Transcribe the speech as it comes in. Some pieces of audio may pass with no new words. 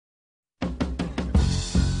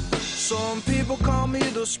Some people call me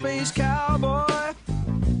the space cowboy.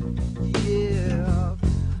 Yeah.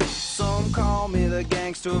 Some call me the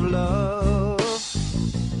gangster of love.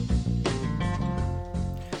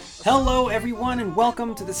 Hello everyone and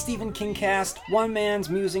welcome to the Stephen King Cast, one man's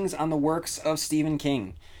musings on the works of Stephen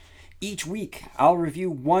King. Each week, I'll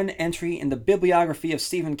review one entry in the bibliography of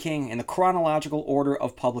Stephen King in the chronological order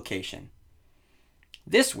of publication.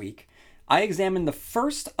 This week, I examine the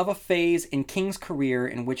first of a phase in King's career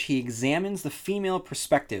in which he examines the female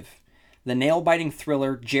perspective, the nail-biting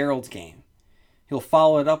thriller Gerald's Game. He'll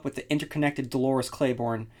follow it up with the interconnected Dolores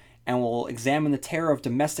Claiborne, and will examine the terror of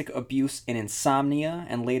domestic abuse in Insomnia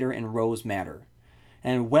and later in Rose Madder.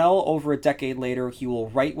 And well over a decade later, he will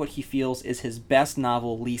write what he feels is his best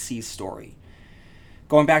novel, Lisey's Story.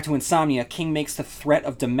 Going back to Insomnia, King makes the threat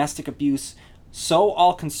of domestic abuse so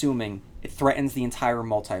all-consuming, it threatens the entire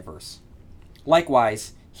multiverse.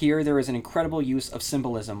 Likewise, here there is an incredible use of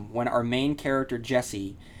symbolism when our main character,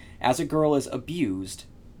 Jessie, as a girl is abused,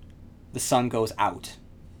 the sun goes out.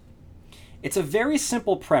 It's a very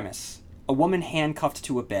simple premise, a woman handcuffed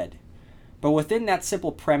to a bed. But within that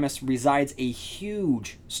simple premise resides a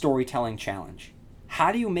huge storytelling challenge.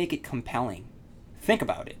 How do you make it compelling? Think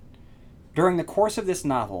about it. During the course of this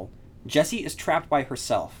novel, Jessie is trapped by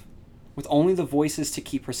herself, with only the voices to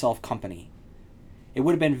keep herself company. It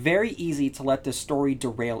would have been very easy to let this story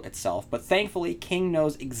derail itself, but thankfully King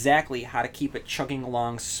knows exactly how to keep it chugging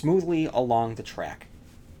along smoothly along the track.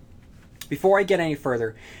 Before I get any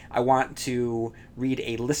further, I want to read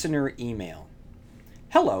a listener email.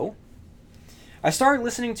 Hello. I started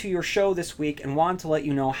listening to your show this week and wanted to let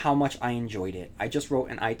you know how much I enjoyed it. I just wrote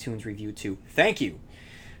an iTunes review too. Thank you.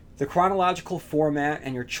 The chronological format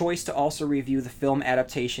and your choice to also review the film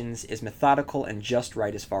adaptations is methodical and just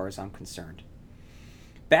right as far as I'm concerned.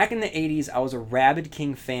 Back in the 80s, I was a rabid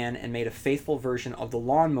King fan and made a faithful version of The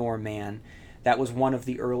Lawnmower Man that was one of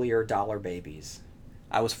the earlier Dollar Babies.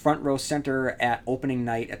 I was front row center at opening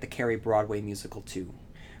night at the Carrie Broadway musical too.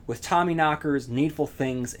 With Tommyknockers, Needful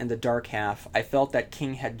Things, and The Dark Half, I felt that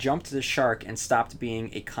King had jumped the shark and stopped being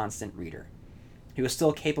a constant reader. He was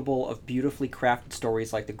still capable of beautifully crafted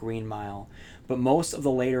stories like The Green Mile, but most of the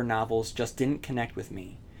later novels just didn't connect with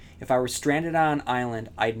me. If I were stranded on an island,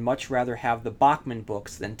 I'd much rather have the Bachman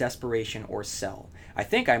books than Desperation or Cell. I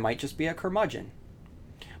think I might just be a curmudgeon.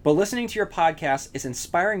 But listening to your podcast is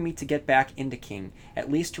inspiring me to get back into King,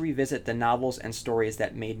 at least to revisit the novels and stories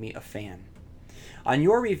that made me a fan. On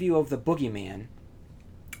your review of The Boogeyman,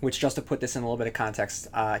 which just to put this in a little bit of context,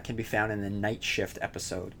 can be found in the Night Shift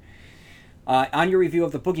episode. On your review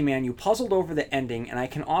of The Boogeyman, you puzzled over the ending, and I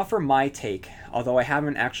can offer my take, although I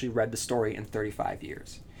haven't actually read the story in 35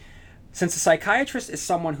 years. Since a psychiatrist is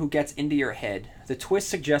someone who gets into your head, the twist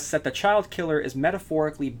suggests that the child killer is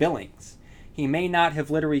metaphorically Billings. He may not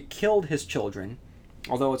have literally killed his children,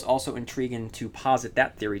 although it's also intriguing to posit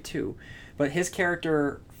that theory too, but his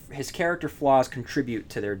character flaws contribute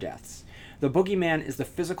to their deaths. The Boogeyman is the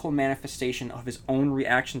physical manifestation of his own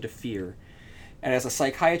reaction to fear, and as a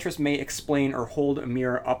psychiatrist may explain or hold a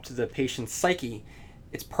mirror up to the patient's psyche,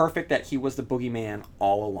 it's perfect that he was the Boogeyman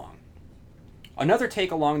all along. Another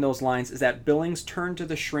take along those lines is that Billings turned to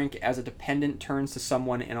the shrink as a dependent turns to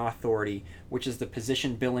someone in authority, which is the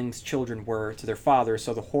position Billings' children were to their father,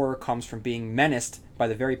 so the horror comes from being menaced by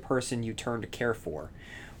the very person you turn to care for.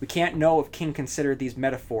 We can't know if King considered these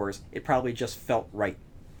metaphors, it probably just felt right.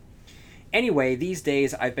 Anyway, these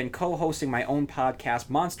days I've been co-hosting my own podcast,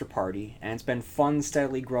 Monster Party, and it's been fun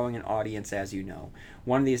steadily growing an audience, as you know.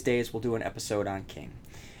 One of these days we'll do an episode on King.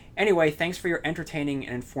 Anyway, thanks for your entertaining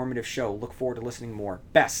and informative show. Look forward to listening more.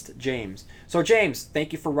 Best, James. So, James,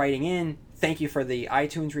 thank you for writing in. Thank you for the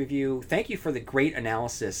iTunes review. Thank you for the great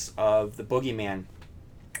analysis of The Boogeyman,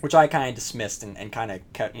 which I kind of dismissed and kind of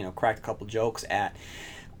cracked a couple jokes at.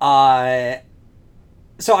 So,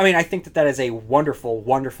 I think that is a wonderful,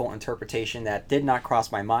 wonderful interpretation that did not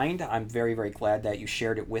cross my mind. I'm very, very glad that you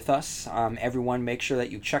shared it with us. Everyone, make sure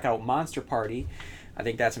that you check out Monster Party. I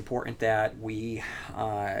think that's important that we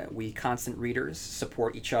constant readers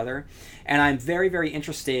support each other. And I'm very, very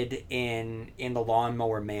interested in The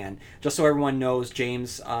Lawnmower Man. Just so everyone knows,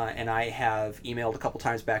 James and I have emailed a couple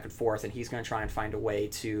times back and forth, and he's going to try and find a way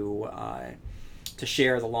to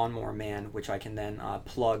share The Lawnmower Man, which I can then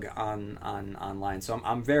plug on online. So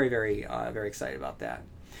I'm very, very, very excited about that.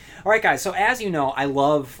 All right, guys, so as you know, I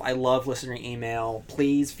love listener email.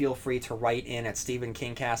 Please feel free to write in at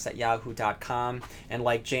stephenkingcast@yahoo.com. And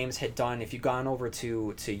like James had done, if you've gone over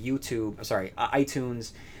to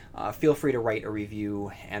iTunes, feel free to write a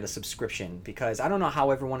review and a subscription, because I don't know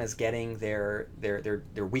how everyone is getting their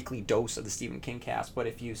weekly dose of the Stephen King cast, but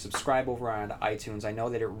if you subscribe over on iTunes, I know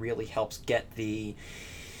that it really helps get the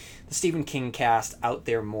Stephen King cast out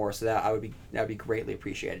there more, so that would be greatly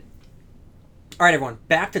appreciated. All right, everyone,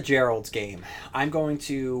 back to Gerald's game. I'm going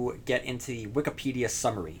to get into the Wikipedia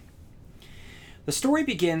summary. The story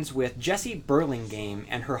begins with Jessie Burlingame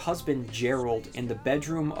and her husband Gerald in the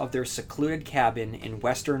bedroom of their secluded cabin in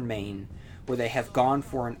western Maine, where they have gone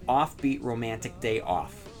for an offbeat romantic day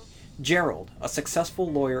off. Gerald, a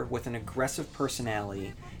successful lawyer with an aggressive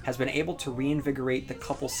personality, has been able to reinvigorate the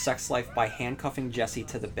couple's sex life by handcuffing Jessie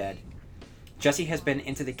to the bed. Jessie has been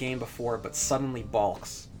into the game before, but suddenly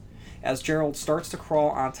balks. As Gerald starts to crawl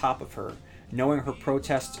on top of her, knowing her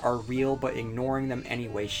protests are real but ignoring them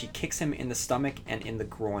anyway, she kicks him in the stomach and in the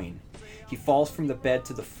groin. He falls from the bed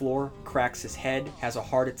to the floor, cracks his head, has a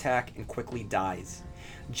heart attack, and quickly dies.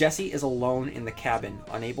 Jessie is alone in the cabin,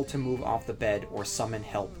 unable to move off the bed or summon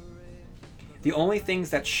help. The only things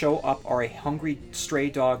that show up are a hungry stray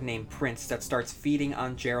dog named Prince that starts feeding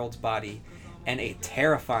on Gerald's body, and a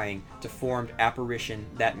terrifying, deformed apparition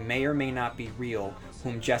that may or may not be real,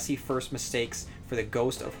 whom Jessie first mistakes for the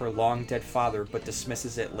ghost of her long-dead father but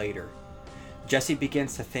dismisses it later. Jessie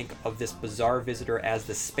begins to think of this bizarre visitor as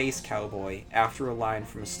the Space Cowboy, after a line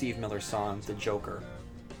from a Steve Miller song, The Joker.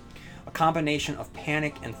 A combination of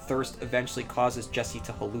panic and thirst eventually causes Jessie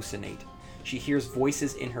to hallucinate. She hears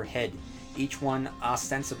voices in her head, each one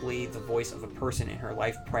ostensibly the voice of a person in her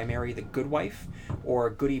life, primarily the good wife, or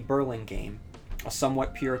Goody Burlingame, a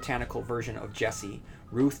somewhat puritanical version of Jessie,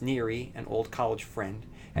 Ruth Neary, an old college friend,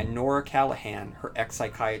 and Nora Callahan, her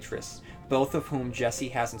ex-psychiatrist, both of whom Jessie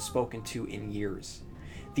hasn't spoken to in years.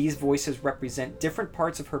 These voices represent different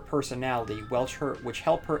parts of her personality, which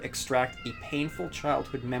help her extract a painful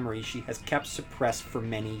childhood memory she has kept suppressed for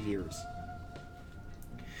many years.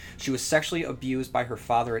 She was sexually abused by her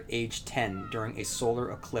father at age 10 during a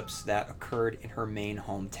solar eclipse that occurred in her Maine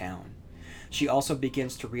hometown. She also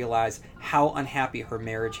begins to realize how unhappy her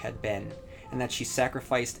marriage had been, and that she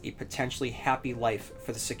sacrificed a potentially happy life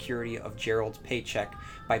for the security of Gerald's paycheck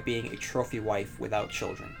by being a trophy wife without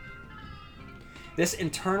children. This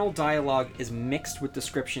internal dialogue is mixed with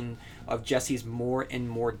description of Jessie's more and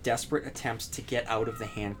more desperate attempts to get out of the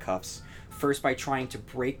handcuffs, first by trying to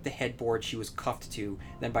break the headboard she was cuffed to,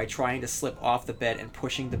 then by trying to slip off the bed and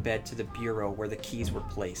pushing the bed to the bureau where the keys were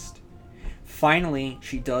placed. Finally,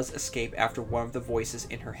 she does escape after one of the voices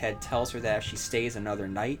in her head tells her that if she stays another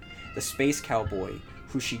night, the Space Cowboy,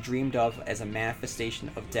 who she dreamed of as a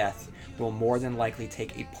manifestation of death, will more than likely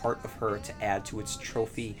take a part of her to add to its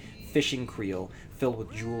trophy fishing creel filled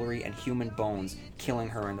with jewelry and human bones, killing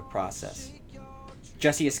her in the process.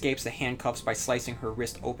 Jessie escapes the handcuffs by slicing her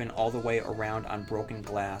wrist open all the way around on broken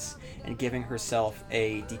glass and giving herself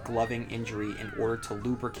a degloving injury in order to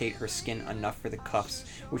lubricate her skin enough for the cuffs,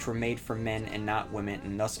 which were made for men and not women,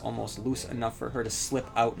 and thus almost loose enough for her to slip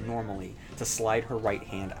out normally, to slide her right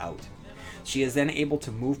hand out. She is then able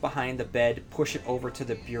to move behind the bed, push it over to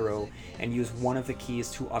the bureau, and use one of the keys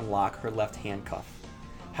to unlock her left handcuff.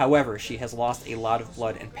 However, she has lost a lot of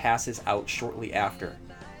blood and passes out shortly after.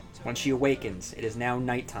 When she awakens, it is now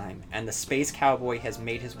nighttime, and the Space Cowboy has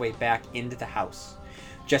made his way back into the house.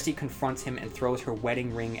 Jessie confronts him and throws her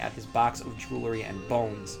wedding ring at his box of jewelry and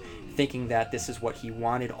bones, thinking that this is what he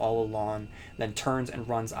wanted all along, then turns and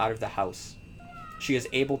runs out of the house. She is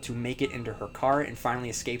able to make it into her car and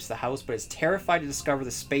finally escapes the house, but is terrified to discover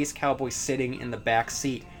the Space Cowboy sitting in the back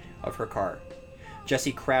seat of her car.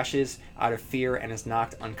 Jessie crashes out of fear and is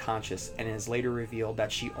knocked unconscious, and it is later revealed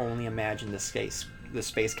that she only imagined the Space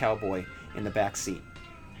Cowboy in the back seat.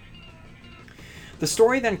 The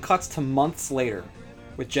story then cuts to months later,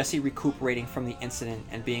 with Jessie recuperating from the incident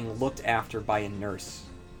and being looked after by a nurse.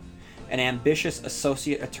 An ambitious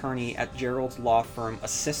associate attorney at Gerald's law firm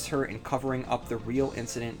assists her in covering up the real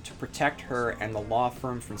incident to protect her and the law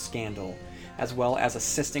firm from scandal, as well as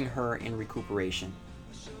assisting her in recuperation.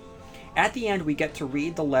 At the end, we get to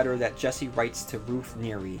read the letter that Jessie writes to Ruth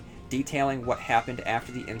Neary, detailing what happened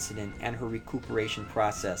after the incident and her recuperation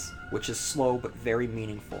process, which is slow but very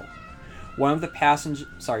meaningful. One of the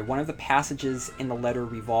passages in the letter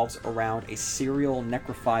revolves around a serial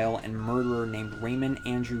necrophile and murderer named Raymond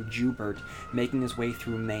Andrew Joubert making his way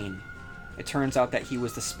through Maine. It turns out that he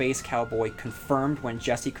was the Space Cowboy confirmed when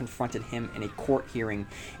Jessie confronted him in a court hearing,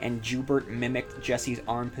 and Joubert mimicked Jessie's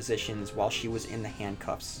arm positions while she was in the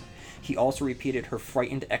handcuffs. He also repeated her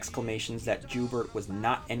frightened exclamations that Joubert was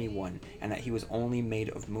not anyone and that he was only made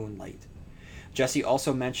of moonlight. Jessie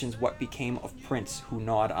also mentions what became of Prince, who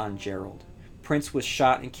gnawed on Gerald. Prince was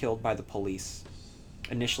shot and killed by the police.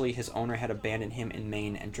 Initially, his owner had abandoned him in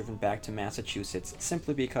Maine and driven back to Massachusetts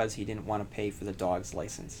simply because he didn't want to pay for the dog's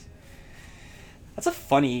license. That's a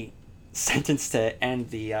funny sentence to end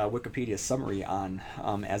the Wikipedia summary on,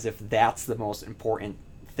 as if that's the most important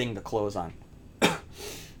thing to close on.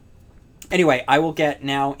 Anyway, I will get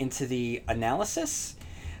now into the analysis.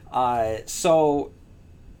 So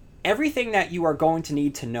everything that you are going to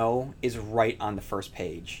need to know is right on the first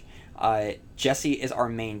page. Jessie is our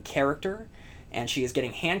main character, and she is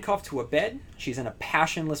getting handcuffed to a bed. She's in a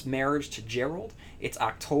passionless marriage to Gerald. It's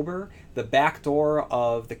October. The back door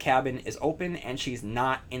of the cabin is open, and she's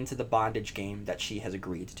not into the bondage game that she has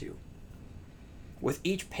agreed to. With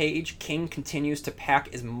each page, King continues to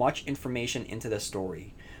pack as much information into the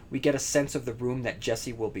story. We get a sense of the room that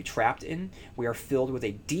Jessie will be trapped in. We are filled with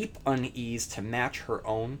a deep unease to match her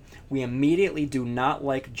own. We immediately do not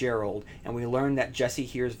like Gerald, and we learn that Jessie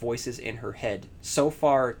hears voices in her head. So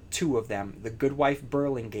far, 2 of them, the Goodwife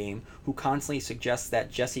Burlingame, who constantly suggests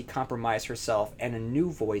that Jessie compromise herself, and a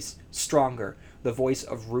new voice, stronger, the voice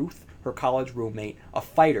of Ruth, her college roommate, a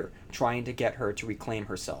fighter trying to get her to reclaim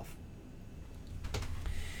herself.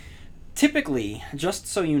 Typically, just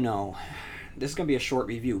so you know, this is going to be a short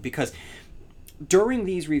review because during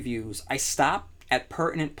these reviews, I stop at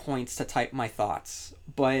pertinent points to type my thoughts.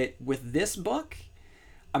 But with this book,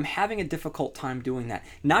 I'm having a difficult time doing that.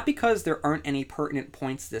 Not because there aren't any pertinent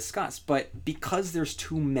points to discuss, but because there's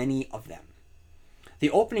too many of them.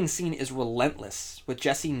 The opening scene is relentless, with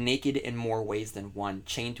Jessie naked in more ways than one,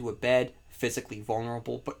 chained to a bed, physically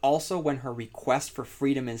vulnerable, but also when her request for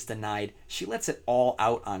freedom is denied, she lets it all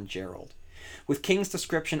out on Gerald. With King's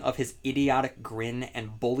description of his idiotic grin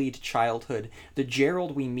and bullied childhood, the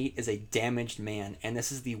Gerald we meet is a damaged man, and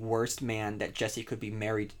this is the worst man that Jessie could be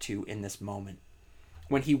married to in this moment.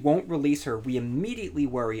 When he won't release her, we immediately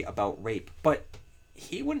worry about rape, but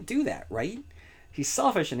he wouldn't do that, right? He's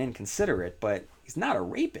selfish and inconsiderate, but he's not a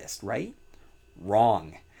rapist, right?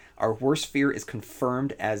 Wrong. Our worst fear is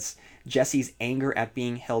confirmed as Jessie's anger at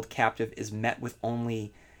being held captive is met with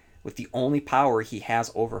the only power he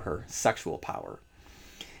has over her, sexual power.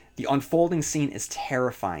 The unfolding scene is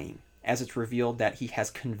terrifying, as it's revealed that he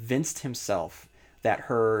has convinced himself that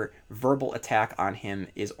her verbal attack on him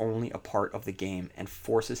is only a part of the game and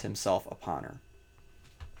forces himself upon her.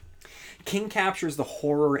 King captures the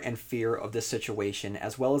horror and fear of this situation,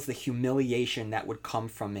 as well as the humiliation that would come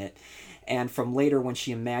from it, and from later when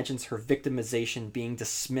she imagines her victimization being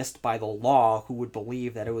dismissed by the law, who would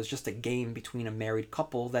believe that it was just a game between a married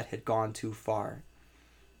couple that had gone too far.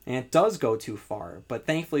 And it does go too far, but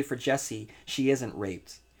thankfully for Jessie, she isn't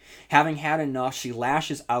raped. Having had enough, she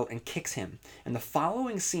lashes out and kicks him, and the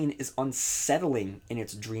following scene is unsettling in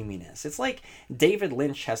its dreaminess. It's like David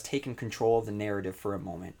Lynch has taken control of the narrative for a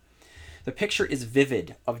moment. The picture is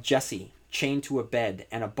vivid of Jessie chained to a bed,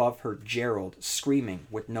 and above her Gerald screaming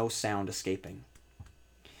with no sound escaping.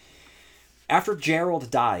 After Gerald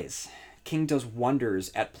dies, King does wonders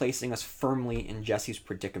at placing us firmly in Jessie's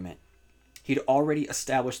predicament. He'd already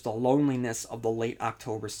established the loneliness of the late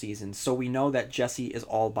October season, so we know that Jessie is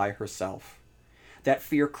all by herself. That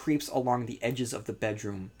fear creeps along the edges of the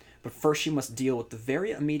bedroom, but first she must deal with the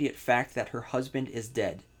very immediate fact that her husband is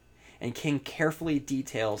dead, and King carefully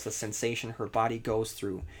details the sensation her body goes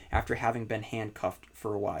through after having been handcuffed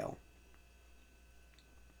for a while.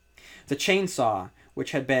 The chainsaw, which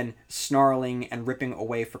had been snarling and ripping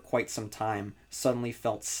away for quite some time, suddenly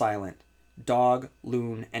felt silent. Dog,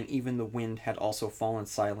 loon, and even the wind had also fallen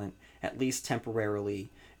silent, at least temporarily,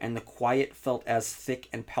 and the quiet felt as thick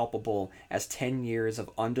and palpable as 10 years of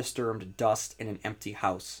undisturbed dust in an empty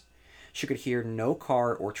house. She could hear no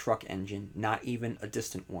car or truck engine, not even a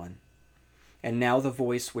distant one. And now the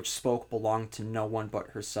voice which spoke belonged to no one but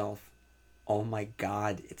herself. "Oh my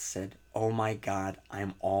God," it said. "Oh my God, I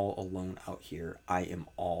am all alone out here. I am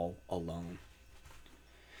all alone."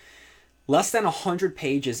 Less than 100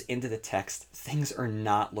 pages into the text, things are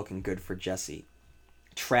not looking good for Jessie.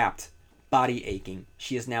 Trapped, body aching,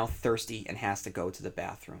 she is now thirsty and has to go to the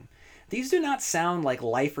bathroom. These do not sound like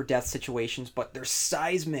life or death situations, but they're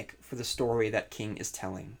seismic for the story that King is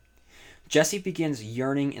telling. Jessie begins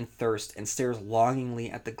yearning in thirst and stares longingly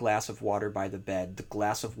at the glass of water by the bed, the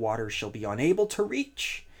glass of water she'll be unable to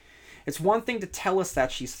reach. It's one thing to tell us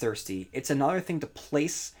that she's thirsty. It's another thing to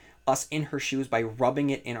place us in her shoes by rubbing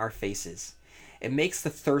it in our faces. It makes the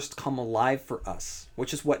thirst come alive for us,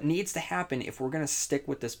 which is what needs to happen if we're going to stick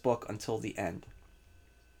with this book until the end.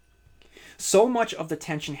 So much of the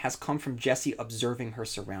tension has come from Jessie observing her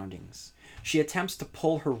surroundings. She attempts to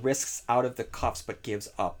pull her wrists out of the cuffs but gives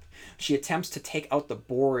up. She attempts to take out the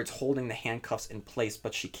boards holding the handcuffs in place,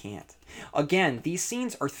 but she can't. Again, these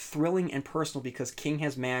scenes are thrilling and personal because King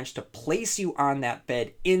has managed to place you on that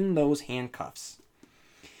bed in those handcuffs.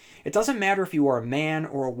 It doesn't matter if you are a man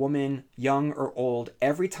or a woman, young or old,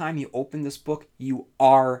 every time you open this book, you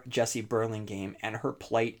are Jessie Burlingame, and her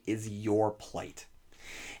plight is your plight.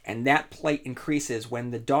 And that plight increases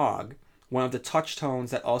when the dog, one of the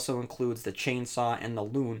touchstones that also includes the chainsaw and the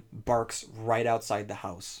loon, barks right outside the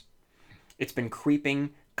house. It's been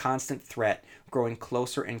creeping, constant threat, growing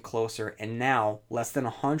closer and closer, and now, less than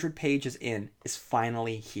 100 pages in, is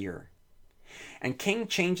finally here. And King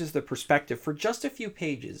changes the perspective for just a few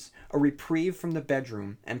pages, a reprieve from the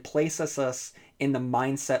bedroom, and places us in the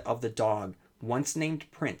mindset of the dog, once named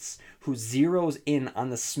Prince, who zeroes in on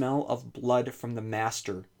the smell of blood from the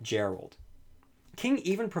master, Gerald. King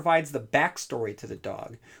even provides the backstory to the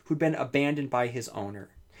dog, who'd been abandoned by his owner.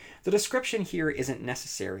 The description here isn't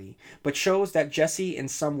necessary, but shows that Jessie in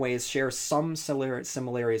some ways shares some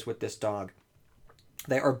similarities with this dog.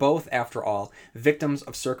 They are both, after all, victims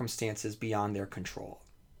of circumstances beyond their control.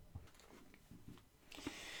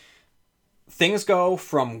 Things go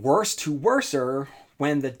from worse to worser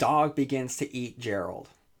when the dog begins to eat Gerald.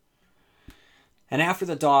 And after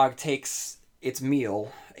the dog takes its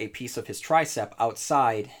meal, a piece of his tricep,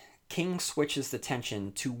 outside, King switches the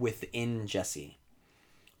tension to within Jessie.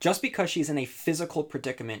 Just because she's in a physical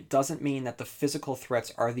predicament doesn't mean that the physical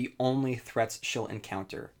threats are the only threats she'll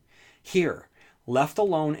encounter. Here, left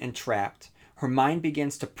alone and trapped, her mind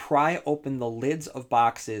begins to pry open the lids of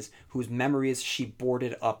boxes whose memories she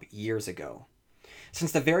boarded up years ago.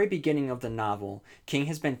 Since the very beginning of the novel, King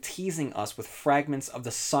has been teasing us with fragments of the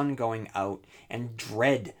sun going out and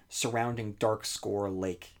dread surrounding Darkscore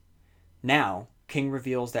Lake. Now, King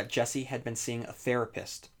reveals that Jessie had been seeing a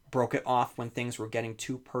therapist, broke it off when things were getting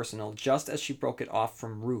too personal, just as she broke it off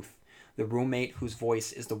from Ruth, the roommate whose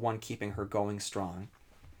voice is the one keeping her going strong.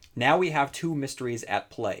 Now we have two mysteries at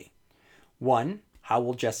play. 1, how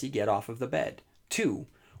will Jessie get off of the bed? 2,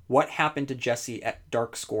 what happened to Jessie at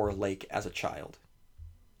Darkscore Lake as a child?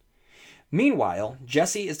 Meanwhile,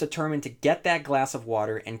 Jessie is determined to get that glass of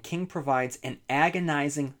water, and King provides an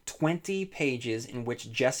agonizing 20 pages in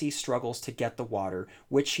which Jessie struggles to get the water,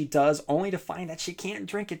 which she does only to find that she can't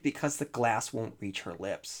drink it because the glass won't reach her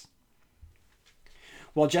lips.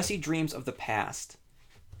 While Jessie dreams of the past,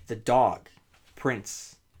 the dog,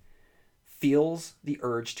 Prince, feels the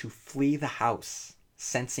urge to flee the house,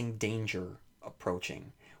 sensing danger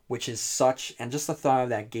approaching, which is such, and just the thought of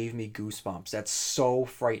that gave me goosebumps. That's so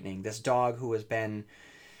frightening. This dog who has been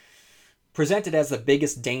presented as the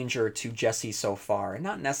biggest danger to Jessie so far, and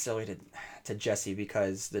not necessarily to Jessie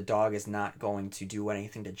because the dog is not going to do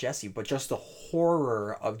anything to Jessie, but just the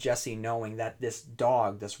horror of Jessie knowing that this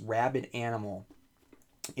dog, this rabid animal,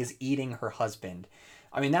 is eating her husband.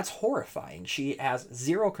 I mean, that's horrifying. She has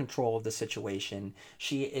zero control of the situation.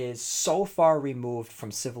 She is so far removed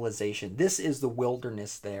from civilization. This is the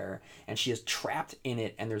wilderness there, and she is trapped in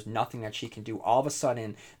it, and there's nothing that she can do. All of a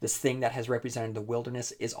sudden, this thing that has represented the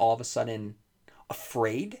wilderness is all of a sudden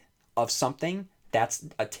afraid of something. That's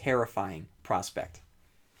a terrifying prospect.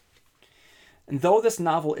 And though this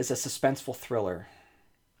novel is a suspenseful thriller,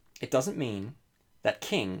 it doesn't mean that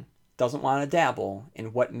King doesn't want to dabble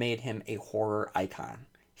in what made him a horror icon.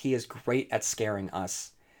 He is great at scaring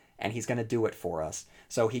us, and he's going to do it for us.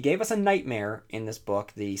 So he gave us a nightmare in this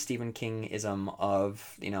book, the Stephen King-ism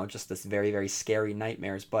of, just this very, very scary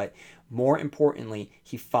nightmares. But more importantly,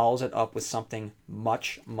 he follows it up with something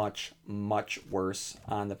much, much, much worse.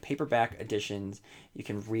 On the paperback editions, you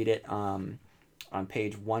can read it on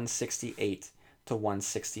page 168 to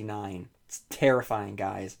 169. It's terrifying,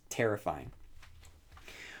 guys. Terrifying.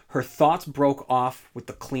 Her thoughts broke off with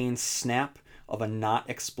the clean snap of a knot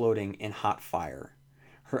exploding in hot fire.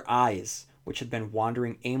 Her eyes, which had been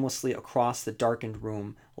wandering aimlessly across the darkened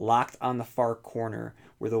room, locked on the far corner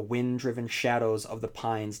where the wind-driven shadows of the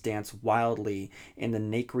pines danced wildly in the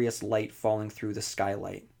nacreous light falling through the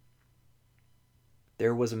skylight.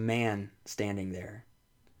 There was a man standing there.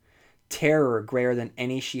 Terror greater than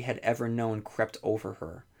any she had ever known crept over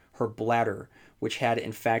her. Her bladder, which had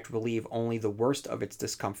in fact relieved only the worst of its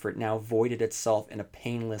discomfort, now voided itself in a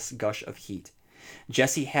painless gush of heat.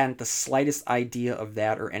 Jessie hadn't the slightest idea of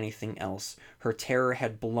that or anything else. Her terror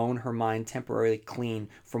had blown her mind temporarily clean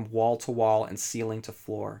from wall to wall and ceiling to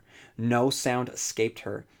floor. No sound escaped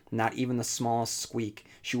her, not even the smallest squeak.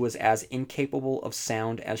 She was as incapable of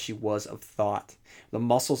sound as she was of thought. The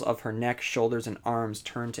muscles of her neck, shoulders, and arms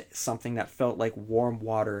turned to something that felt like warm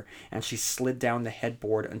water, and she slid down the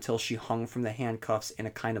headboard until she hung from the handcuffs in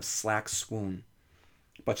a kind of slack swoon.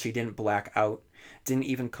 But she didn't black out, didn't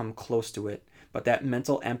even come close to it. But that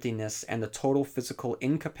mental emptiness and the total physical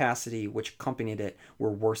incapacity which accompanied it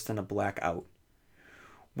were worse than a blackout.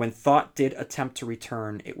 When thought did attempt to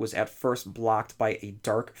return, it was at first blocked by a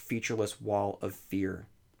dark, featureless wall of fear.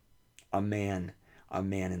 A man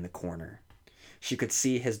in the corner. She could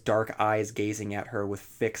see his dark eyes gazing at her with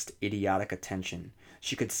fixed, idiotic attention.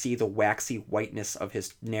 She could see the waxy whiteness of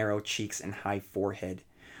his narrow cheeks and high forehead,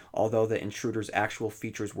 although the intruder's actual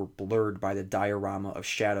features were blurred by the diorama of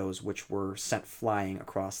shadows which were sent flying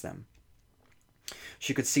across them.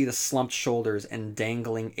 She could see the slumped shoulders and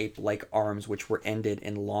dangling ape-like arms which were ended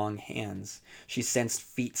in long hands. She sensed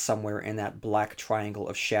feet somewhere in that black triangle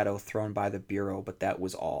of shadow thrown by the bureau, but that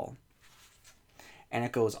was all. And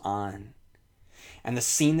it goes on. And the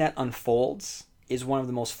scene that unfolds is one of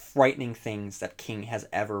the most frightening things that King has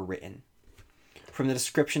ever written. From the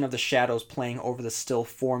description of the shadows playing over the still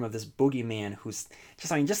form of this boogeyman who's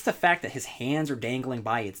just the fact that his hands are dangling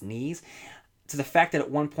by its knees, to the fact that at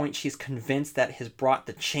one point she's convinced that has brought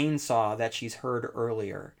the chainsaw that she's heard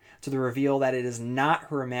earlier, to the reveal that it is not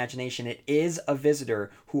her imagination, it is a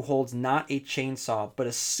visitor who holds not a chainsaw, but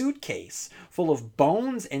a suitcase full of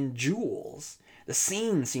bones and jewels. The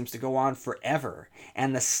scene seems to go on forever,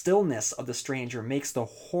 and the stillness of the stranger makes the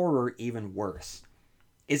horror even worse.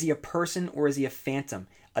 Is he a person or is he a phantom?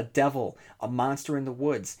 A devil? A monster in the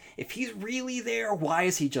woods? If he's really there, why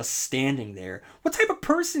is he just standing there? What type of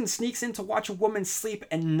person sneaks in to watch a woman sleep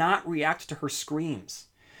and not react to her screams?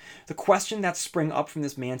 The question that sprang up from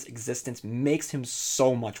this man's existence makes him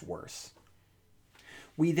so much worse.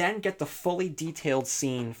 We then get the fully detailed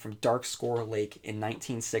scene from Dark Score Lake in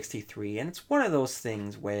 1963, and it's one of those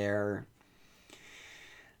things where,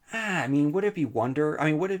 would it be would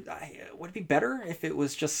it be better if it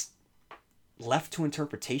was just left to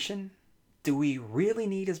interpretation? Do we really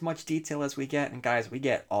need as much detail as we get? And guys, we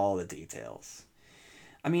get all the details.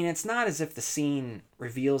 It's not as if the scene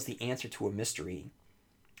reveals the answer to a mystery.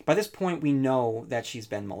 By this point, we know that she's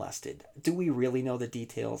been molested. Do we really know the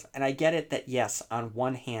details? And I get it that yes, on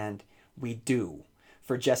one hand, we do,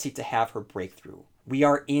 for Jessie to have her breakthrough. We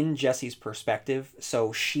are in Jessie's perspective,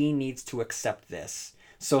 so she needs to accept this.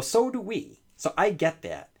 So do we. So I get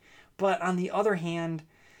that. But on the other hand,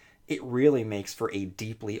 it really makes for a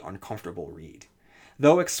deeply uncomfortable read.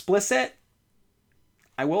 Though explicit,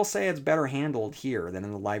 I will say it's better handled here than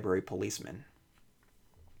in The Library Policeman.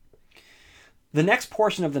 The next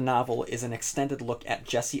portion of the novel is an extended look at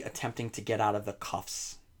Jessie attempting to get out of the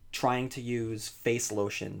cuffs, trying to use face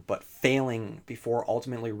lotion, but failing before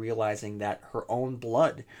ultimately realizing that her own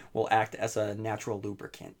blood will act as a natural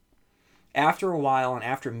lubricant. After a while, and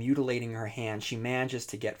after mutilating her hand, she manages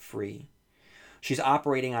to get free. She's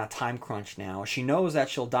operating on a time crunch now. She knows that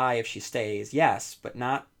she'll die if she stays, yes, but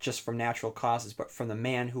not just from natural causes, but from the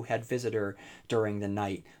man who had visited her during the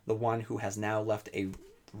night, the one who has now left a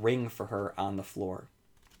ring for her on the floor.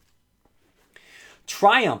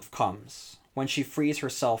 Triumph comes when she frees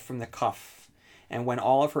herself from the cuff and when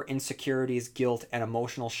all of her insecurities, guilt, and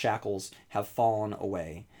emotional shackles have fallen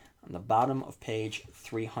away. On the bottom of page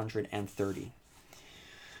 330.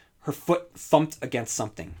 Her foot thumped against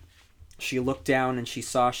something. She looked down and she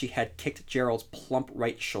saw she had kicked Gerald's plump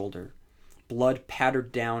right shoulder. Blood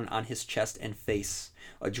pattered down on his chest and face.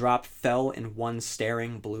 A drop fell in one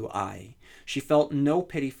staring blue eye. She felt no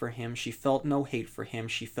pity for him. She felt no hate for him.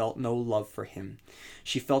 She felt no love for him.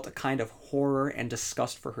 She felt a kind of horror and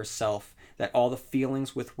disgust for herself, that all the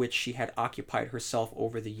feelings with which she had occupied herself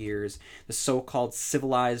over the years, the so-called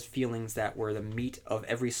civilized feelings that were the meat of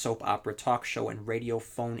every soap opera, talk show, and radio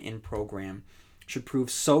phone-in program, should prove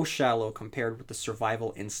so shallow compared with the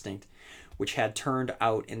survival instinct, which had turned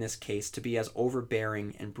out in this case to be as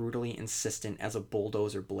overbearing and brutally insistent as a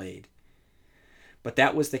bulldozer blade. But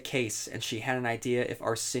that was the case, and she had an idea if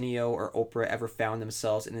Arsenio or Oprah ever found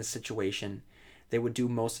themselves in this situation, they would do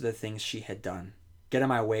most of the things she had done. "Get in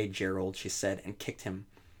my way, Gerald," she said, and kicked him,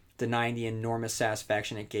 denying the enormous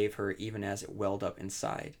satisfaction it gave her even as it welled up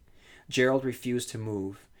inside. Gerald refused to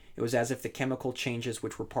move. It was as if the chemical changes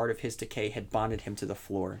which were part of his decay had bonded him to the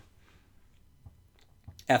floor.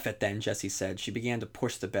 "F it then," Jessie said. She began to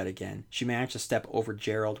push the bed again. She managed to step over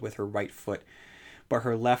Gerald with her right foot, but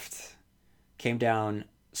her left came down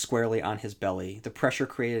squarely on his belly. The pressure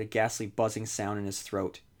created a ghastly buzzing sound in his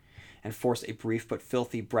throat and forced a brief but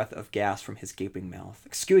filthy breath of gas from his gaping mouth.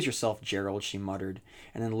 "Excuse yourself, Gerald," she muttered,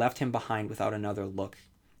 and then left him behind without another look.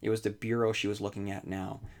 It was the bureau she was looking at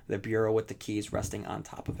now, the bureau with the keys resting on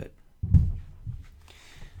top of it.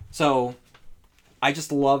 So, I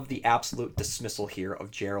just love the absolute dismissal here of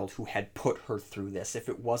Gerald, who had put her through this. If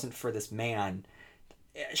it wasn't for this man,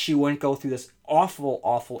 she wouldn't go through this awful,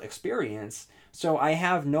 awful experience. So I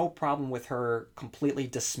have no problem with her completely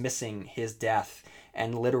dismissing his death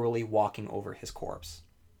and literally walking over his corpse.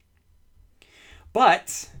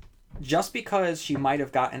 But just because she might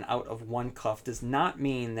have gotten out of one cuff does not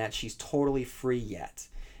mean that she's totally free yet,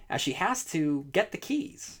 as she has to get the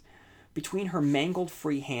keys. Between her mangled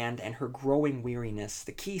free hand and her growing weariness,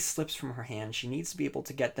 the key slips from her hand. She needs to be able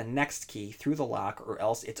to get the next key through the lock, or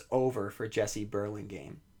else it's over for Jessie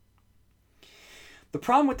Burlingame. The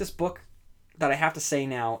problem with this book that I have to say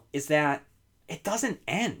now is that it doesn't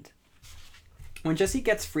end. When Jessie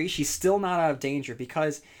gets free, she's still not out of danger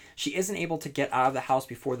because she isn't able to get out of the house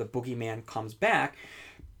before the boogeyman comes back.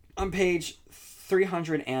 On page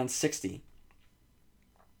 360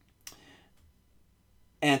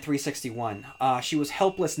 and 361, she was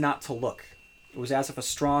helpless not to look. It was as if a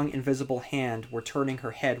strong, invisible hand were turning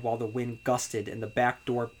her head while the wind gusted and the back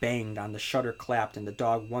door banged on the shutter clapped and the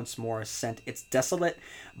dog once more sent its desolate,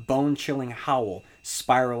 bone-chilling howl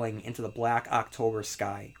spiraling into the black October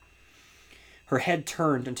sky. Her head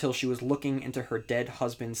turned until she was looking into her dead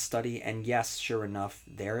husband's study, and yes, sure enough,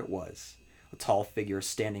 there it was. A tall figure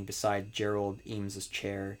standing beside Gerald Eames's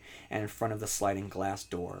chair and in front of the sliding glass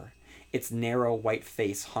door. Its narrow white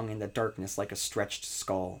face hung in the darkness like a stretched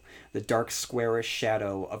skull. The dark squarish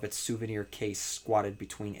shadow of its souvenir case squatted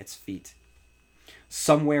between its feet.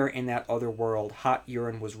 Somewhere in that other world, hot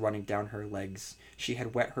urine was running down her legs. She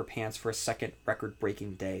had wet her pants for a second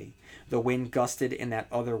record-breaking day. The wind gusted in that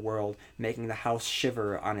other world, making the house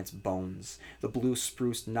shiver on its bones. The blue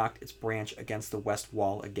spruce knocked its branch against the west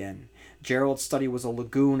wall again. Gerald's study was a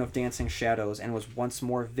lagoon of dancing shadows, and was once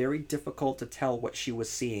more very difficult to tell what she was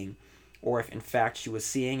seeing, or if in fact she was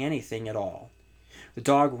seeing anything at all. The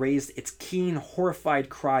dog raised its keen, horrified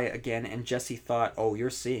cry again, and Jessie thought, "Oh, you're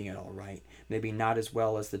seeing it all right. Maybe not as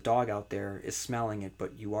well as the dog out there is smelling it,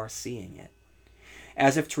 but you are seeing it."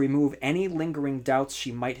 As if to remove any lingering doubts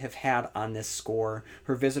she might have had on this score,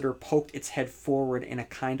 her visitor poked its head forward in a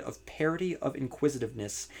kind of parody of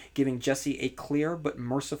inquisitiveness, giving Jessie a clear but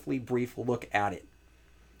mercifully brief look at it.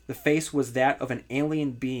 The face was that of an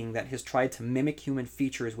alien being that has tried to mimic human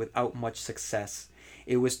features without much success.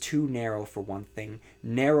 It was too narrow, for one thing,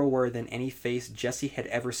 narrower than any face Jessie had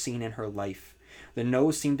ever seen in her life. The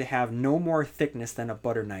nose seemed to have no more thickness than a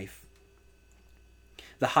butter knife.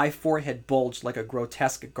 The high forehead bulged like a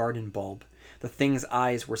grotesque garden bulb. The thing's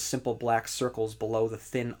eyes were simple black circles below the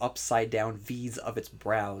thin upside-down V's of its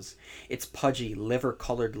brows. Its pudgy,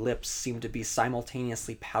 liver-colored lips seemed to be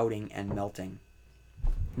simultaneously pouting and melting.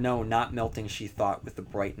 No, not melting, she thought, with the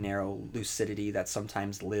bright, narrow lucidity that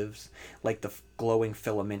sometimes lives, like the glowing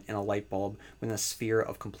filament in a light bulb, within a sphere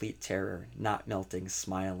of complete terror. Not melting,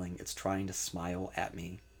 smiling. It's trying to smile at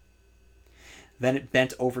me. Then it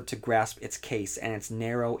bent over to grasp its case, and its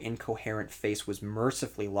narrow, incoherent face was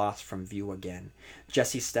mercifully lost from view again.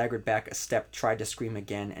 Jessie staggered back a step, tried to scream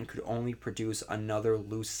again, and could only produce another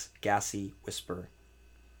loose, gassy whisper.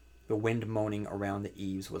 The wind moaning around the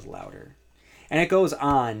eaves was louder. And it goes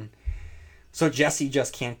on. So Jessie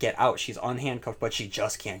just can't get out. She's unhandcuffed, but she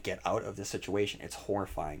just can't get out of this situation. It's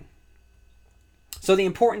horrifying. So the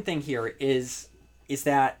important thing here is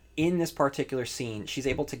that in this particular scene, she's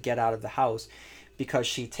able to get out of the house because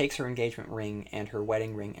she takes her engagement ring and her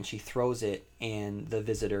wedding ring and she throws it in the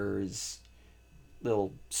visitor's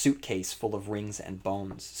little suitcase full of rings and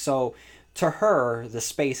bones. So to her, the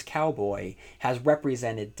space cowboy has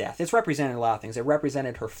represented death. It's represented a lot of things. It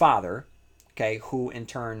represented her father, okay, who in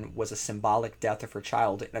turn was a symbolic death of her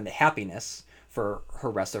child and the happiness for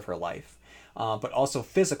her rest of her life. But also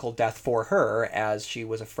physical death for her, as she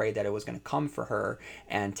was afraid that it was going to come for her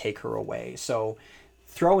and take her away. So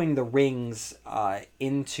throwing the rings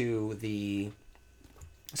into the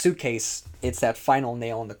suitcase, it's that final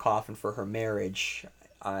nail in the coffin for her marriage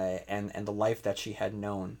and the life that she had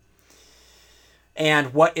known.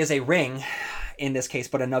 And what is a ring in this case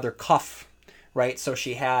but another cuff, right? So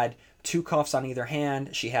she had 2 cuffs on either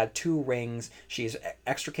hand. She had 2 rings. She's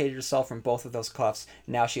extricated herself from both of those cuffs.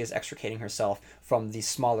 Now she is extricating herself from the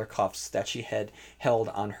smaller cuffs that she had held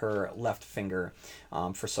on her left finger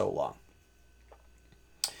for so long.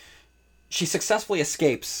 She successfully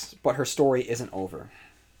escapes, but her story isn't over.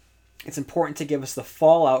 It's important to give us the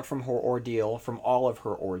fallout from her ordeal, from all of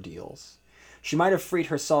her ordeals. She might have freed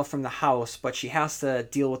herself from the house, but she has to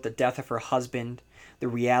deal with the death of her husband, the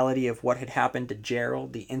reality of what had happened to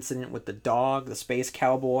Gerald, the incident with the dog, the space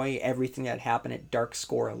cowboy, everything that happened at Dark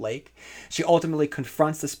Score Lake. She ultimately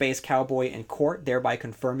confronts the space cowboy in court, thereby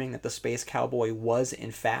confirming that the space cowboy was,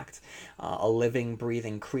 in fact, a living,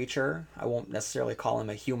 breathing creature. I won't necessarily call him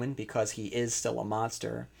a human because he is still a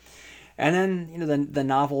monster. And then, the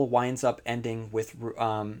novel winds up ending with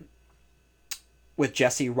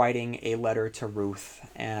Jesse writing a letter to Ruth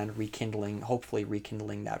and hopefully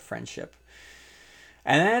rekindling that friendship.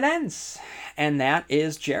 And then it ends. And that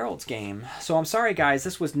is Gerald's Game. So I'm sorry, guys,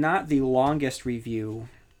 this was not the longest review.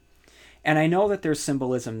 And I know that there's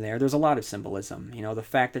symbolism there. There's a lot of symbolism. The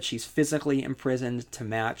fact that she's physically imprisoned to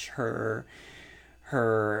match her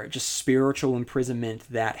just spiritual imprisonment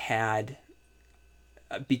that had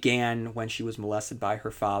began when she was molested by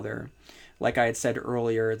her father. Like I had said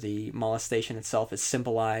earlier, the molestation itself is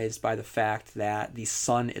symbolized by the fact that the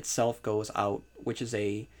sun itself goes out, which is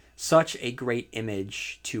such a great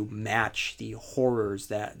image to match the horrors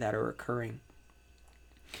that are occurring.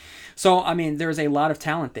 So, there's a lot of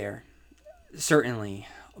talent there, certainly.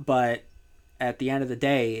 But at the end of the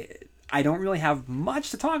day, I don't really have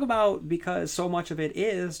much to talk about because so much of it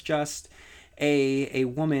is just a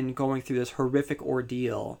woman going through this horrific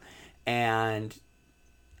ordeal. And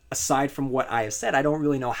aside from what I have said, I don't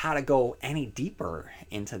really know how to go any deeper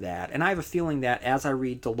into that. And I have a feeling that as I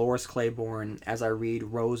read Dolores Claiborne, as I read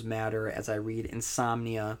Rose Madder, as I read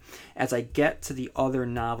Insomnia, as I get to the other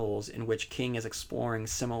novels in which King is exploring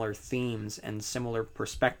similar themes and similar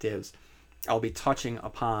perspectives, I'll be touching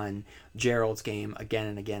upon Gerald's Game again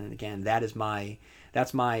and again and again. That's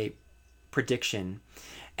my prediction.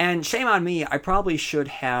 And shame on me, I probably should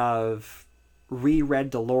have reread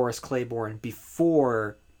Dolores Claiborne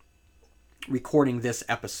before recording this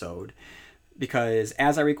episode, because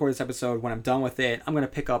as I record this episode, when I'm done with it, I'm going to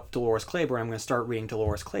pick up Dolores Claiborne. I'm going to start reading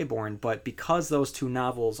Dolores Claiborne. But because those two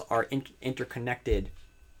novels are interconnected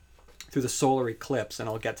through the solar eclipse, and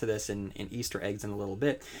I'll get to this in Easter eggs in a little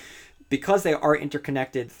bit, because they are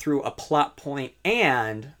interconnected through a plot point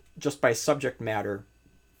and just by subject matter,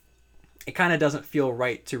 it kind of doesn't feel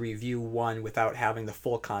right to review one without having the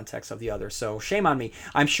full context of the other. So shame on me.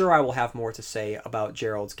 I'm sure I will have more to say about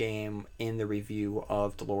Gerald's Game in the review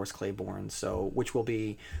of Dolores Claiborne, which will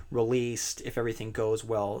be released, if everything goes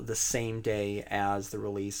well, the same day as the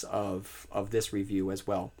release of this review as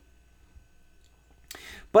well.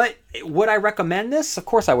 But would I recommend this? Of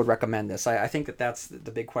course I would recommend this. I think that's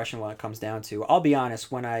the big question when it comes down to. I'll be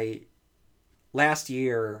honest, last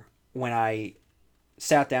year, when I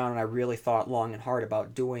sat down and I really thought long and hard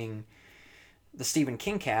about doing the Stephen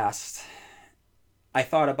King cast, I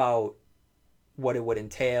thought about what it would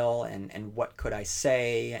entail and what could I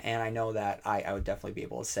say, and I know that I would definitely be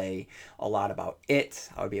able to say a lot about it.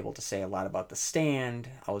 I would be able to say a lot about The Stand.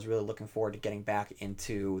 I was really looking forward to getting back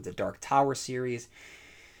into the Dark Tower series.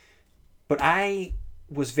 But I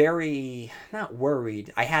was very, not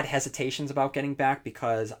worried, I had hesitations about getting back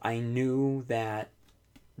because I knew that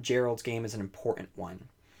Gerald's Game is an important one.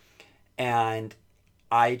 And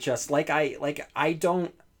I just, like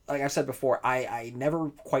I've said before, I never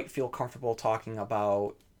quite feel comfortable talking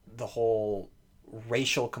about the whole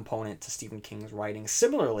racial component to Stephen King's writing.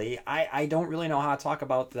 Similarly, I don't really know how to talk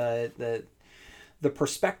about the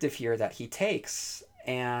perspective here that he takes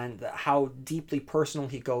and how deeply personal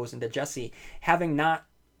he goes into Jesse. Having not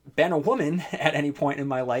been a woman at any point in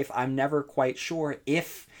my life, I'm never quite sure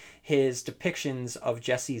if his depictions of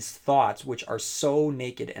Jesse's thoughts, which are so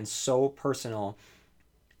naked and so personal,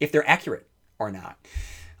 if they're accurate or not.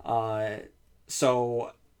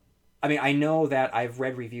 So, I know that I've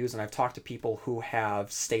read reviews and I've talked to people who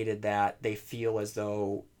have stated that they feel as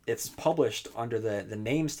though it's published under the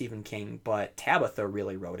name Stephen King, but Tabitha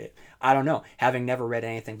really wrote it. I don't know. Having never read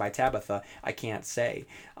anything by Tabitha, I can't say.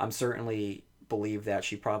 I'm certainly believe that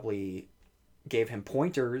she probably gave him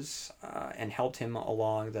pointers and helped him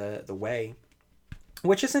along the way.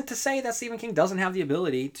 Which isn't to say that Stephen King doesn't have the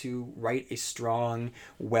ability to write a strong,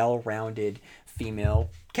 well-rounded female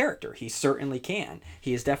character. He certainly can.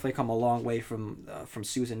 He has definitely come a long way from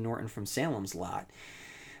Susan Norton from Salem's Lot.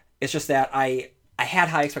 It's just that I had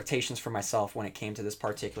high expectations for myself when it came to this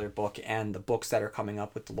particular book and the books that are coming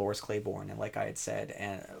up with Dolores Claiborne and, like I had said,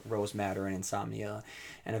 and Rose Madder and Insomnia,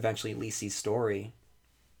 and eventually Lisey's Story.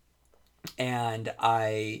 And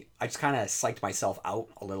I just kind of psyched myself out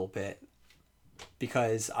a little bit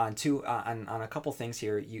because on a couple things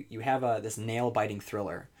here, you have this nail-biting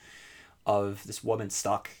thriller of this woman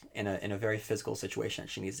stuck in a very physical situation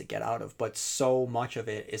that she needs to get out of. But so much of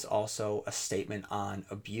it is also a statement on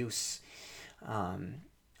abuse,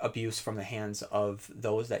 abuse from the hands of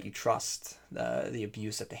those that you trust, the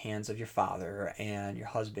abuse at the hands of your father and your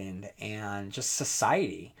husband and just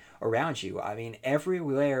society around you. I mean,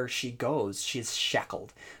 everywhere she goes, she's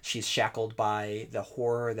shackled. She's shackled by the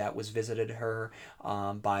horror that was visited her,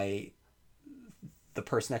 by the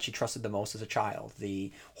person that she trusted the most as a child,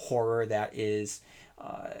 the horror that is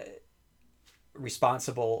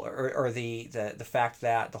responsible, or the fact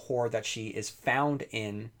that the horror that she is found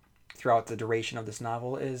in throughout the duration of this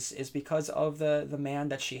novel is because of the man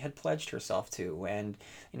that she had pledged herself to, and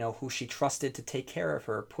who she trusted to take care of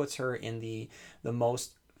her, puts her in the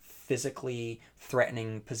most physically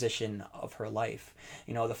threatening position of her life.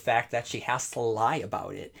 The fact that she has to lie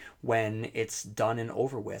about it when it's done and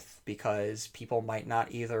over with, because people might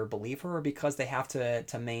not either believe her, or because they have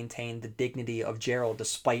to maintain the dignity of Gerald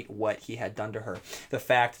despite what he had done to her. The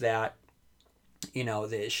fact that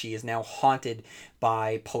she is now haunted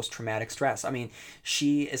by post-traumatic stress. I mean,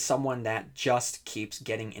 she is someone that just keeps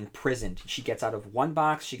getting imprisoned. She gets out of one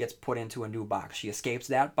box, she gets put into a new box. She escapes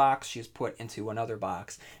that box, she's put into another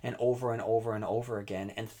box, and over and over and over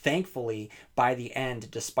again. And thankfully, by the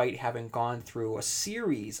end, despite having gone through a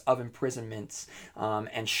series of imprisonments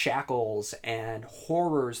and shackles and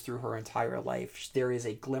horrors through her entire life, there is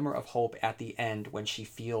a glimmer of hope at the end when she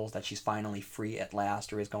feels that she's finally free at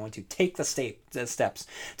last, or is going to take the steps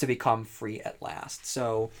to become free at last.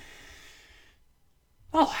 So,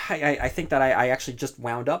 I think that I actually just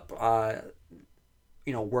wound up,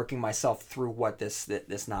 working myself through what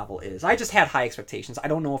this novel is. I just had high expectations. I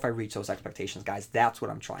don't know if I reached those expectations, guys. That's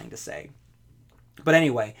what I'm trying to say. But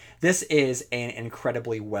anyway, this is an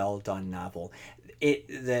incredibly well done novel.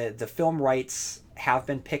 The film rights have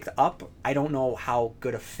been picked up. I don't know how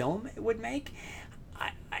good a film it would make.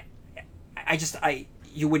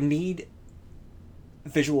 You would need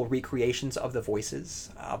visual recreations of the voices,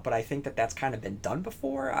 but I think that that's kind of been done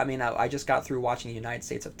before. I mean, I just got through watching the United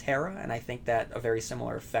States of Terra, and I think that a very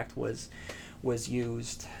similar effect was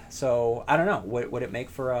used. So I don't know. Would it make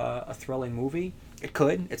for a thrilling movie? It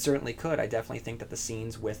could. It certainly could. I definitely think that the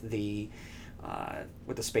scenes with the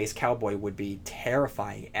space cowboy would be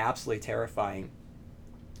terrifying, absolutely terrifying,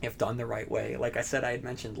 if done the right way. Like I said, I had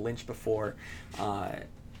mentioned Lynch before,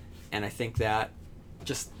 and I think that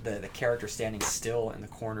just the character standing still in the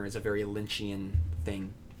corner is a very Lynchian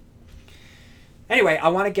thing. Anyway, I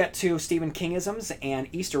want to get to Stephen Kingisms and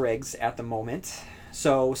Easter eggs at the moment.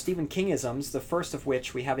 So, Stephen Kingisms, the first of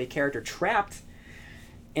which, we have a character trapped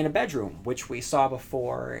in a bedroom, which we saw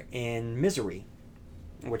before in Misery,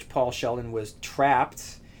 in which Paul Sheldon was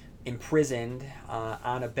trapped, imprisoned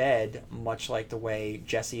on a bed, much like the way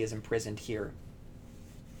Jesse is imprisoned here.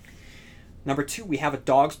 Number 2, we have a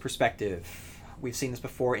dog's perspective. We've seen this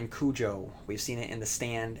before in Cujo. We've seen it in The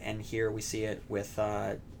Stand, and here we see it with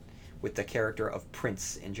the character of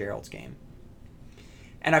Prince in Gerald's Game.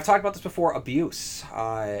 And I've talked about this before, abuse.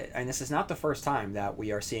 And this is not the first time that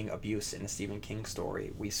we are seeing abuse in a Stephen King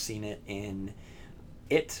story. We've seen it in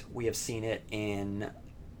It. We have seen it in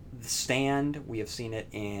The Stand. We have seen it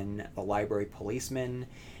in The Library Policeman.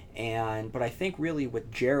 But I think really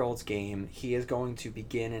with Gerald's Game, he is going to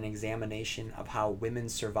begin an examination of how women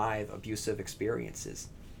survive abusive experiences.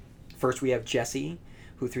 First, we have Jessie,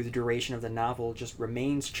 who through the duration of the novel just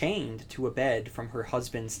remains chained to a bed from her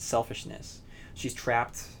husband's selfishness. She's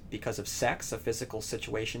trapped because of sex, a physical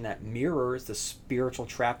situation that mirrors the spiritual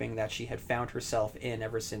trapping that she had found herself in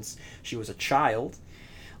ever since she was a child.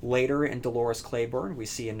 Later in Dolores Claiborne, we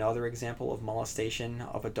see another example of molestation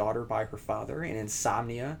of a daughter by her father. In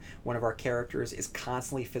Insomnia, one of our characters is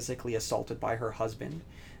constantly physically assaulted by her husband.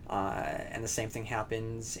 And the same thing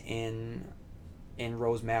happens in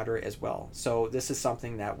Rose Madder as well. So this is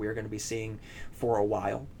something that we're going to be seeing for a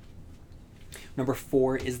while. Number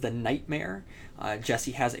 4 is the nightmare.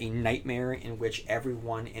 Jessie has a nightmare in which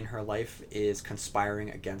everyone in her life is conspiring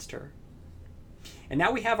against her. And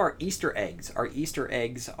now we have our Easter eggs. Our Easter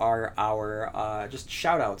eggs are our just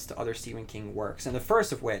shout-outs to other Stephen King works, and the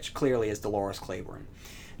first of which clearly is Dolores Claiborne.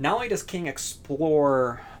 Not only does King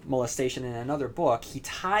explore molestation in another book, he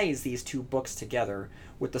ties these two books together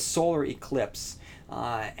with the solar eclipse,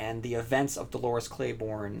 and the events of Dolores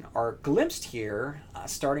Claiborne are glimpsed here,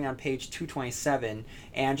 starting on page 227,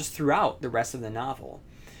 and just throughout the rest of the novel.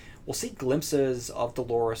 We'll see glimpses of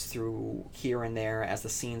Dolores through here and there as the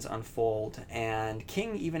scenes unfold, and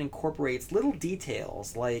King even incorporates little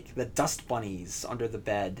details like the dust bunnies under the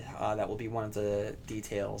bed. That will be one of the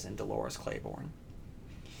details in Dolores Claiborne.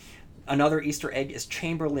 Another Easter egg is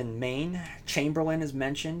Chamberlain, Maine. Chamberlain is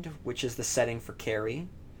mentioned, which is the setting for Carrie.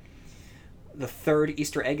 The third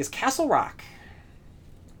Easter egg is Castle Rock.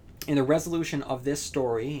 In the resolution of this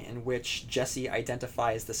story, in which Jesse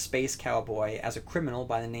identifies the space cowboy as a criminal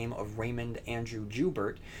by the name of Raymond Andrew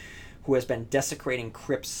Joubert, who has been desecrating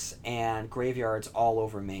crypts and graveyards all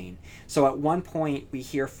over Maine. So at one point, we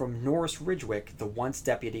hear from Norris Ridgwick, the once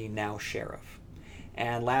deputy, now sheriff.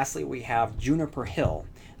 And lastly, we have Juniper Hill.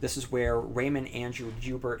 This is where Raymond Andrew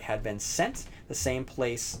Joubert had been sent, the same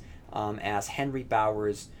place as Henry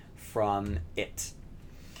Bowers from It.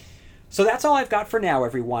 So that's all I've got for now,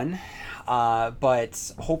 everyone.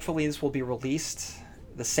 But hopefully this will be released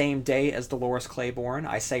the same day as Dolores Claiborne.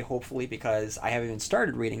 I say hopefully because I haven't even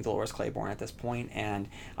started reading Dolores Claiborne at this point, and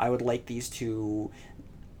I would like these two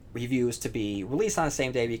reviews to be released on the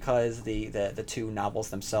same day because the two novels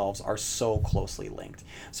themselves are so closely linked.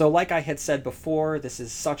 So like I had said before, this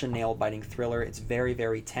is such a nail-biting thriller. It's very,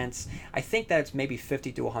 very tense. I think that it's maybe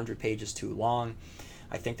 50 to 100 pages too long.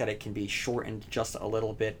 I think that it can be shortened just a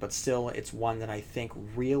little bit, but still it's one that I think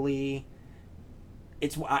really...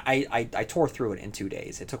 I tore through it in 2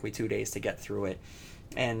 days. It took me 2 days to get through it.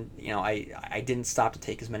 And, you know, I didn't stop to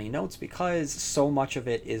take as many notes because so much of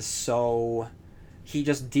it is so... He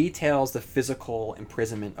just details the physical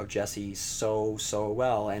imprisonment of Jesse so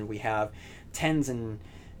well. And we have tens and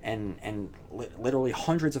literally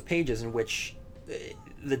hundreds of pages in which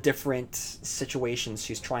the different situations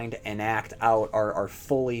she's trying to enact out are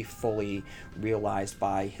fully realized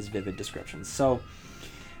by his vivid descriptions. So...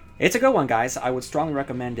 it's a good one, guys. I would strongly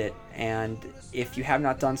recommend it. And if you have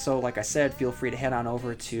not done so, like I said, feel free to head on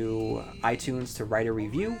over to iTunes to write a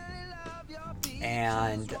review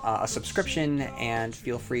and a subscription. And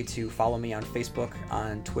feel free to follow me on Facebook,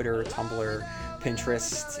 on Twitter, Tumblr,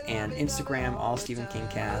 Pinterest, and Instagram, all Stephen King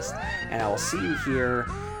Cast. And I will see you here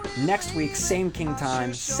next week, same King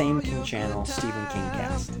time, same King channel, Stephen King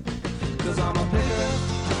Cast. 'Cause I'm a picker,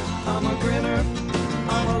 I'm a grinner,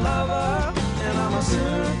 I'm a lover, and I'm a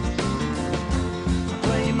sinner.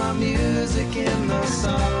 Play my music in the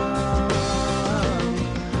sun.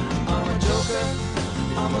 I'm a joker,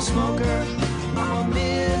 I'm a smoker, I'm a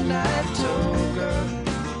midnight toker.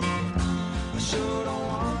 I showed